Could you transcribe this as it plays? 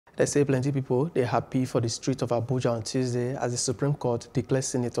They say plenty people, they're happy for the street of Abuja on Tuesday as the Supreme Court declared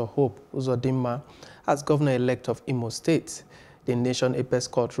Senator Hope Uzodinma as governor-elect of Imo State. The nation apex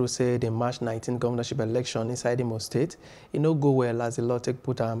court rule say the March 19 governorship election inside Imo State, it no go well as the law take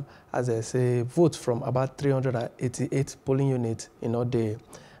put as they say vote from about 388 polling units in all day.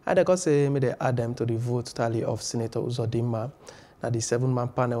 And they say may they add them to the vote tally of Senator Uzodinma. Now the 7-man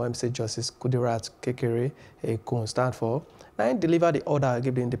panel MC Justice Kudirat Kekere could stand for. Now he deliver the order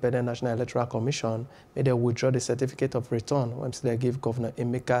give the Independent National Electoral Commission may they withdraw the certificate of return when they give Governor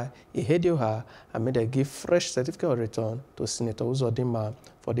Emeka Ihedioha and may they give fresh certificate of return to Senator Uzodinma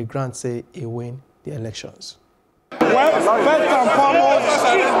for the grant say he win the elections. Well, first and foremost,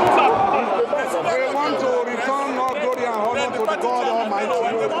 we want to return all glory and honor to the God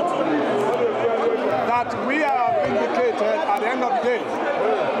Almighty that we are vindicated at the end of the day.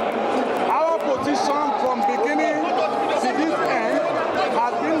 Our position from beginning to this end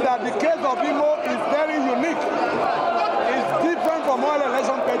has been that the case of Imo is very unique. It's different from all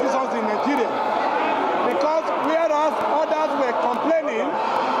election petitions in Nigeria because whereas others were complaining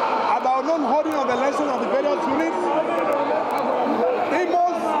about non-holding of elections at the various units,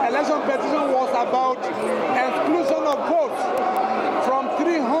 Imo's election petition was about exclusion of votes from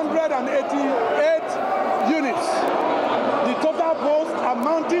 388 units. The total votes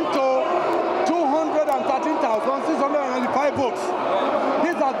amounting to 213,695 votes.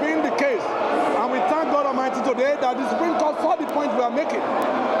 This has been the case, and we thank God Almighty today that the Supreme Court saw the point we are making,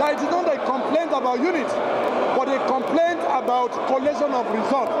 that it is not a complaint about units, but a complaint about collation of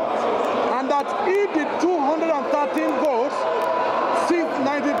results, and that if the 213 votes, since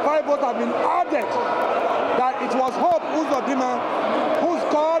 95 votes have been added, that it was Hope Uzodinma who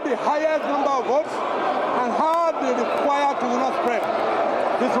scored the highest number of votes and had the required congressional spread.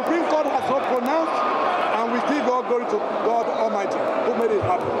 The Supreme Court has so pronounced, and we give all glory to God Almighty who made it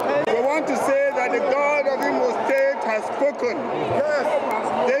happen. We want to say that the God of Imo State has spoken. Yes.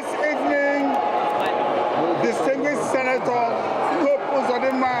 This evening, distinguished Senator Hope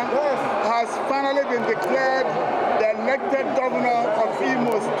Uzodinma has finally been declared the elected governor of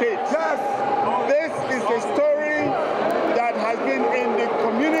Imo State. Yes. This is a story that has been in the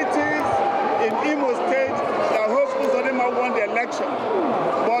communities in Imo State that Hope Uzodinma won the election.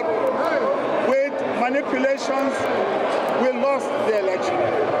 But with manipulations, we lost the election.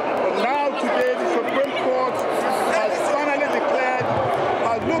 But now today, the Supreme Court has finally declared,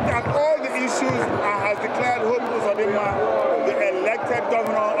 has looked at all the issues and has declared Hope Uzodinma the elected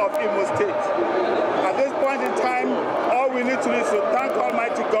governor of Imo State. At this point in time, all we need to do is to